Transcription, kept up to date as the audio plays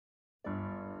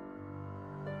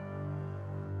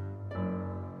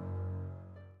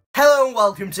Hello and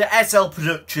welcome to SL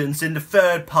Productions in the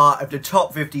third part of the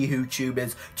Top 50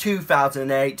 WhoTubers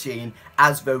 2018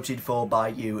 as voted for by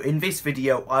you. In this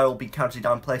video I will be counting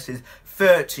down places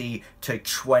 30 to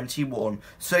 21.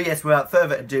 So yes, without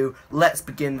further ado, let's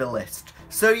begin the list.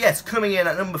 So yes, coming in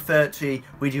at number 30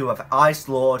 we do have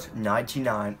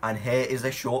IceLord99, and here is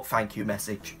a short thank you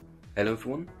message. Hello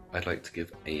everyone, I'd like to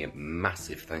give a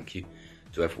massive thank you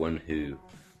to everyone who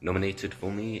nominated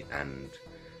for me and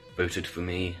voted for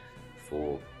me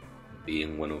for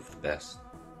being one of the best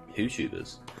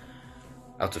WhoTubers.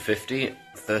 Out of 50,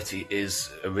 30 is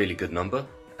a really good number,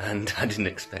 and I didn't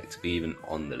expect to be even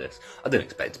on the list. I didn't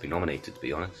expect to be nominated, to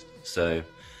be honest. So,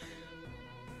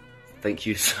 thank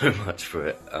you so much for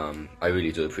it. I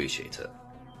really do appreciate it,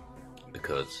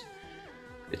 because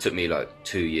it took me like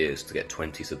 2 years to get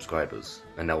 20 subscribers,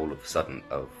 and now all of a sudden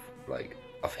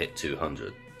I've hit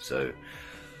 200. So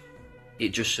it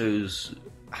just shows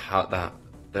how that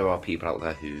there are people out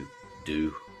there who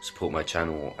do support my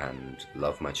channel and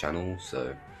love my channel.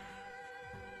 So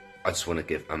I just want to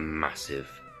give a massive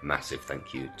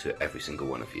thank you to every single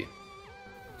one of you.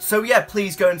 So yeah,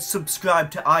 please go and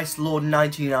subscribe to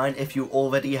IceLord99 if you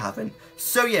already haven't.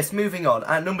 So yes, moving on,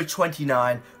 at number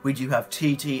 29 we do have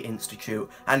TT Institute,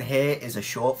 and here is a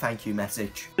short thank you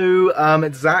message. Hello,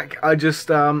 it's Zach. I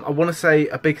want to say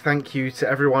a big thank you to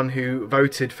everyone who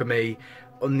voted for me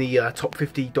on the top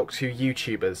 50 Doctor Who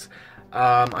YouTubers.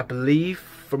 I believe,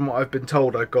 from what I've been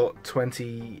told, I got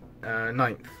 29th,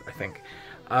 I think.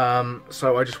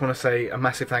 So I just want to say a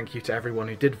massive thank you to everyone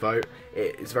who did vote.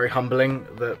 It's very humbling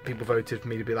that people voted for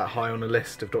me to be that high on a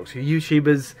list of Doctor Who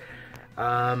YouTubers.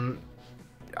 I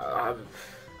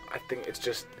think it's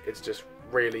just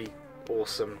really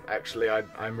awesome. Actually,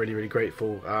 I'm really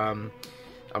grateful. I'm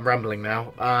rambling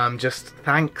now. Just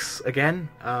thanks again.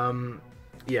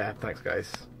 Yeah, thanks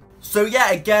guys. So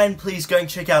yeah, again, please go and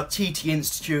check out TT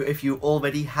Institute if you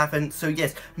already haven't. So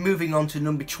yes, moving on to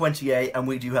number 28, and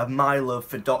we do have My Love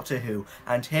for Doctor Who,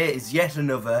 and here is yet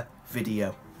another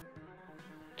video.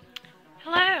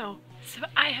 Hello! So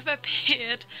I have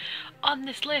appeared on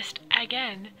this list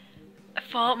again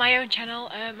for my own channel,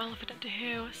 My Love for Doctor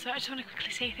Who. So I just want to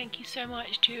quickly say thank you so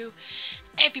much to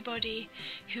everybody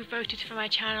who voted for my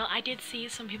channel. I did see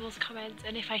some people's comments,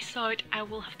 and if I saw it I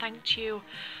will have thanked you.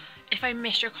 If I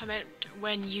missed your comment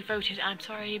when you voted, I'm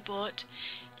sorry, but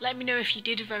let me know if you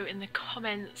did vote in the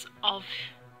comments of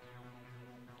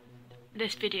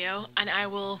this video, and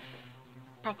I'll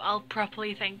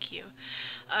properly thank you.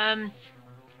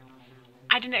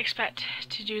 I didn't expect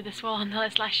to do this well on the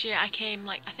list last year. I came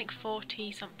like, I think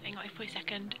 40 something, like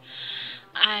 42nd,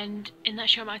 and in that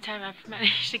short amount of time I've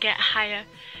managed to get higher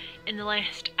in the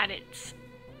list, and it's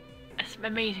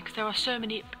amazing because there are so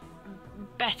many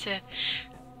better,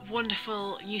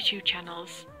 wonderful YouTube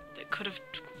channels that could have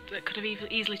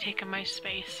easily taken my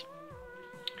space.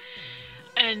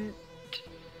 And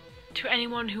to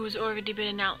anyone who has already been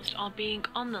announced or being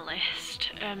on the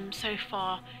list so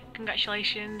far,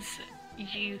 congratulations,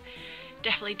 you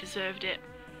definitely deserved it.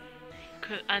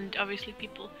 And obviously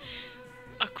people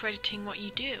are crediting what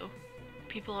you do.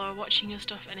 People are watching your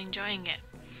stuff and enjoying it.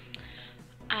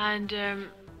 And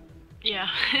yeah.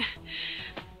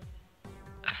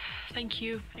 Thank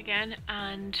you again,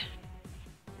 and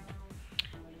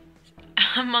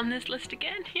I'm on this list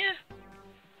again, yeah.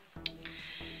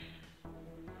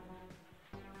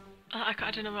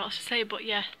 I don't know what else to say, but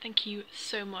yeah, thank you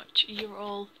so much. You're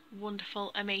all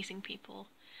wonderful, amazing people,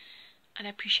 and I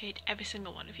appreciate every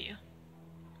single one of you.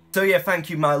 So yeah, thank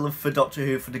you My Love for Doctor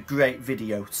Who for the great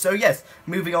video. So yes,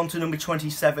 moving on to number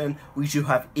 27, we do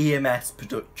have EMS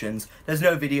Productions. There's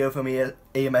no video from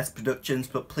EMS Productions,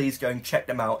 but please go and check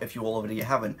them out if you already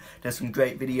haven't. There's some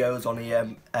great videos on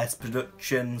EMS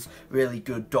Productions, really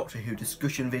good Doctor Who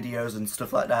discussion videos and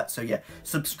stuff like that. So yeah,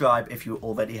 subscribe if you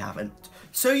already haven't.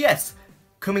 So yes,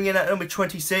 coming in at number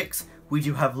 26, we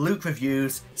do have Luke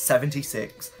Reviews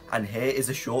 76, and here is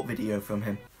a short video from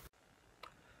him.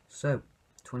 So,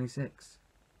 26.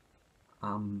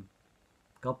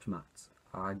 Gobsmacked.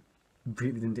 I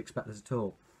really didn't expect this at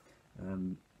all,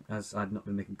 as I'd not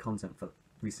been making content for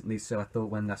recently, so I thought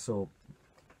when I saw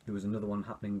there was another one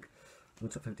happening on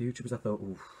the top 50 YouTubers, I thought,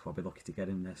 oof, I'll be lucky to get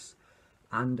in this.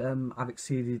 And I've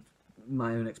exceeded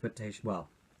my own expectation. Well,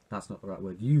 that's not the right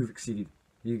word. You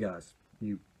guys,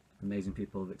 you amazing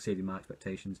people have exceeded my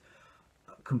expectations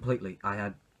completely.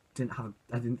 I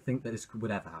didn't think that this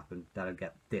would ever happen, that I'd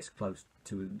get this close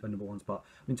to a number one spot.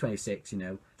 I mean, 26, you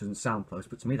know, doesn't sound close,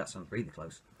 but to me that sounds really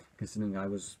close, considering I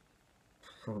was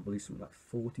probably something like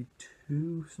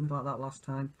 42, something like that last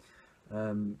time.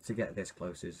 To get this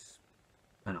close is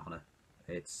an honour.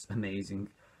 It's amazing.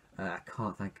 I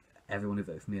can't thank everyone who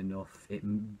voted for me enough. It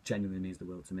genuinely means the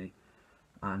world to me.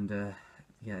 And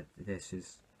yeah, this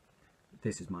is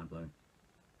mind blowing.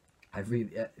 I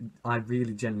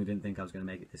really genuinely didn't think I was going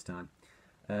to make it this time.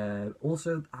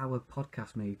 Also, our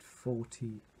podcast made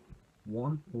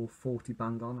 41 or 40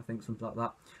 bang on, I think, something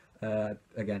like that.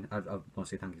 Again, I want to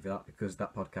say thank you for that, because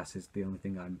that podcast is the only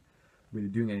thing I'm really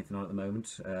doing anything on at the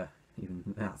moment. Even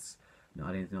that's not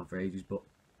had anything on for ages, but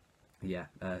yeah.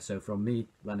 So from me,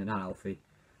 Lennon and Alfie,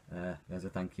 there's a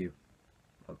thank you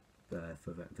for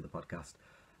the podcast.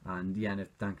 And yeah, and a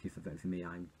thank you for voting for me.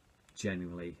 I'm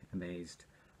genuinely amazed.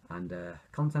 And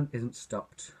content isn't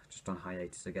stopped, just on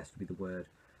hiatus, I guess would be the word.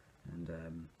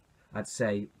 And I'd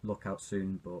say look out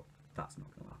soon, but that's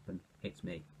not going to happen. It's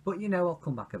me. But you know, I'll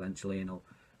come back eventually and I'll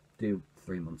do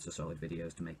 3 months of solid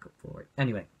videos to make up for it.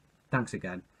 Anyway, thanks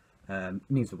again. It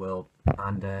means the world.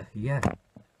 And yeah,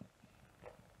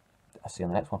 I'll see you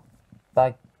on the next one.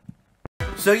 Bye.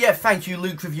 So yeah, thank you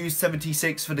Luke Reviews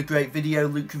 76 for the great video.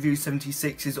 Luke Reviews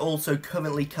 76 is also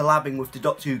currently collabing with the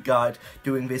Doctor Who Guide,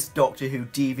 doing this Doctor Who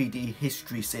DVD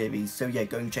history series. So yeah,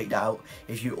 go and check that out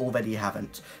if you already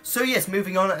haven't. So yes,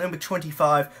 moving on, at number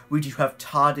 25, we do have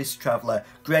TARDIS Traveller.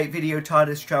 Great video,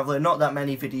 TARDIS Traveller. Not that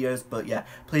many videos, but yeah,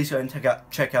 please go and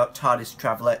check out TARDIS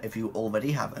Traveller if you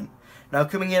already haven't. Now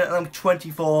coming in at number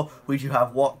 24, we do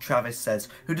have What Travis Says,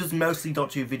 who does mostly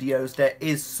Doctor Who videos. There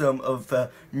is some of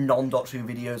non-Doctor Who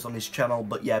videos on his channel,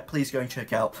 but yeah, please go and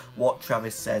check out What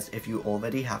Travis Says if you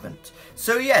already haven't.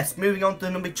 So yes, moving on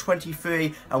to number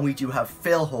 23, and we do have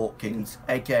Phil Hawkins,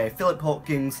 aka Philip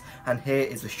Hawkins, and here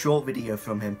is a short video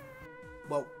from him.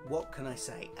 Well, what can I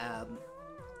say?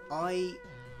 I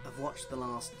have watched the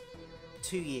last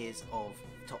 2 years of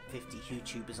top 50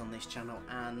 YouTubers on this channel,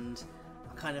 and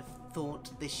I kind of thought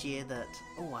this year that,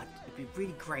 it'd be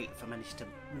really great if I managed to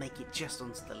make it just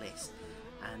onto the list.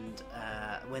 And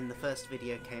when the first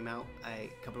video came out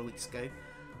a couple of weeks ago,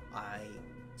 I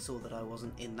saw that I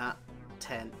wasn't in that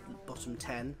bottom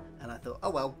 10, and I thought, oh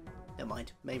well, never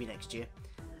mind, maybe next year.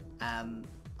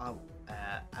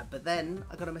 But then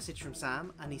I got a message from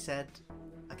Sam, and he said,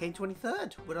 I came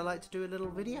 23rd, would I like to do a little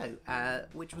video?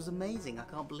 Which was amazing. I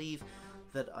can't believe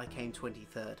that I came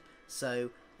 23rd. So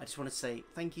I just want to say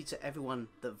thank you to everyone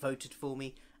that voted for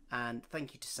me, and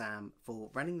thank you to Sam for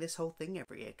running this whole thing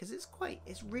every year, because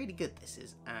it's really good, this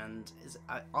is. And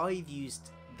I've used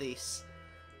this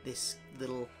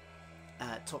little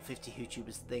top 50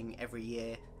 YouTubers thing every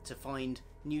year to find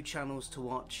new channels to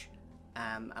watch,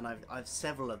 and I've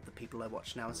several of the people I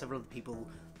watch now, and several of the people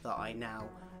that I now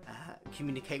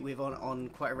communicate with on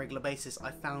quite a regular basis,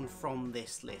 I found from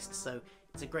this list. So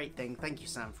it's a great thing. Thank you,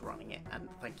 Sam, for running it, and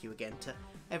thank you again to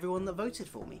everyone that voted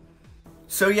for me.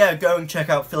 So yeah, go and check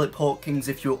out Philip Hawkins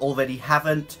if you already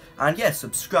haven't, and yeah,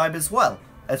 subscribe as well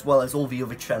as all the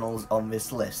other channels on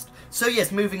this list. So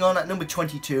yes, moving on, at number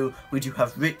 22, we do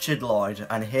have Richard Lloyd,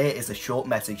 and here is a short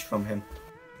message from him.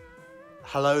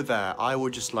 Hello there, I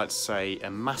would just like to say a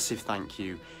massive thank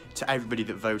you to everybody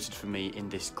that voted for me in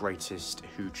this greatest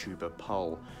WhoTuber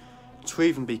poll. To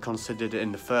even be considered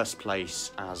in the first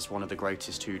place as one of the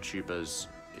greatest WhoTubers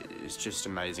is just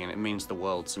amazing, and it means the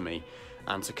world to me.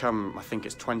 And to come, I think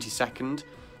it's 22nd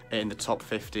in the top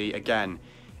 50, again,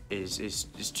 is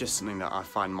just something that I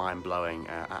find mind-blowing,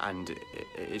 and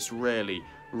it's really,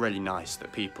 really nice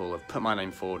that people have put my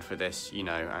name forward for this, you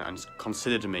know, and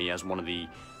considered me as one of the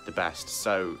best.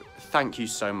 So thank you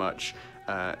so much.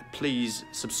 Please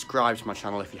subscribe to my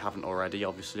channel if you haven't already,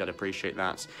 obviously I'd appreciate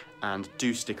that, and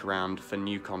do stick around for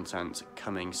new content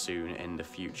coming soon in the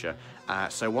future.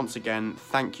 So once again,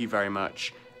 thank you very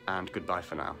much, and goodbye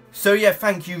for now. So yeah,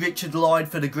 thank you Richard Lloyd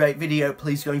for the great video.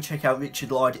 Please go and check out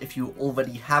Richard Lloyd if you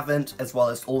already haven't, as well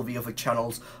as all the other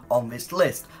channels on this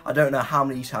list. I don't know how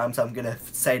many times I'm going to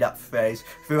say that phrase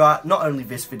throughout not only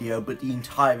this video, but the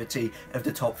entirety of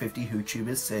the Top 50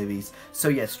 WhoTubers series. So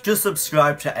yes, just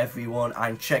subscribe to everyone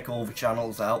and check all the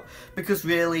channels out, because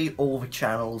really all the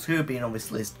channels who have been on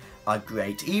this list are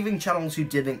great. Even channels who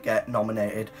didn't get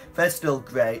nominated, they're still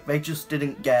great. They just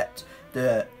didn't get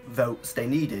the votes they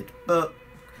needed. But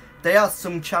there are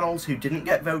some channels who didn't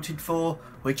get voted for,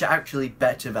 which are actually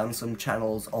better than some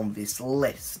channels on this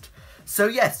list. So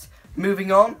yes,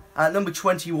 moving on, at number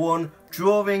 21,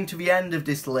 drawing to the end of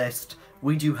this list,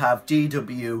 we do have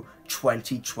DW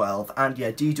 2012. And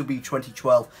yeah, DW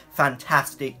 2012,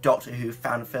 fantastic Doctor Who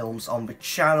fan films on the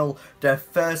channel. Their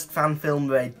first fan film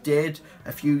they did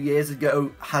a few years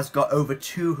ago has got over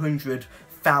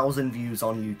 200,000 views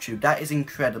on YouTube. That is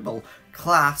incredible.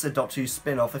 Class, a Doctor Who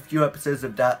spin-off, a few episodes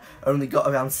of that only got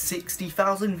around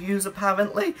 60,000 views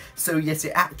apparently. So yes,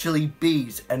 it actually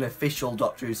beat an official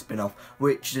Doctor Who spin-off,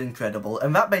 which is incredible.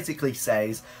 And that basically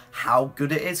says how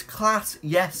good it is. Class,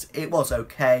 yes, it was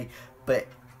okay, but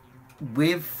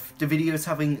with the videos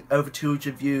having over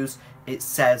 200 views, it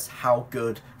says how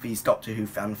good these Doctor Who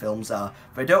fan films are.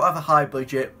 They don't have a high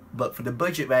budget, but for the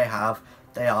budget they have,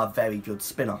 they are very good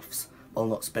spin-offs. Well,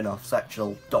 not spin-offs,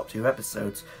 actual Doctor Who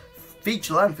episodes.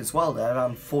 Feature length as well, they're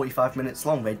around 45 minutes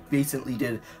long. They recently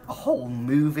did a whole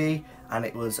movie and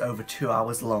it was over 2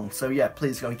 hours long. So yeah,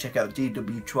 please go and check out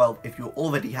DW12 if you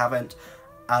already haven't,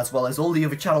 as well as all the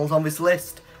other channels on this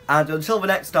list. And until the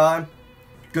next time,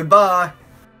 goodbye!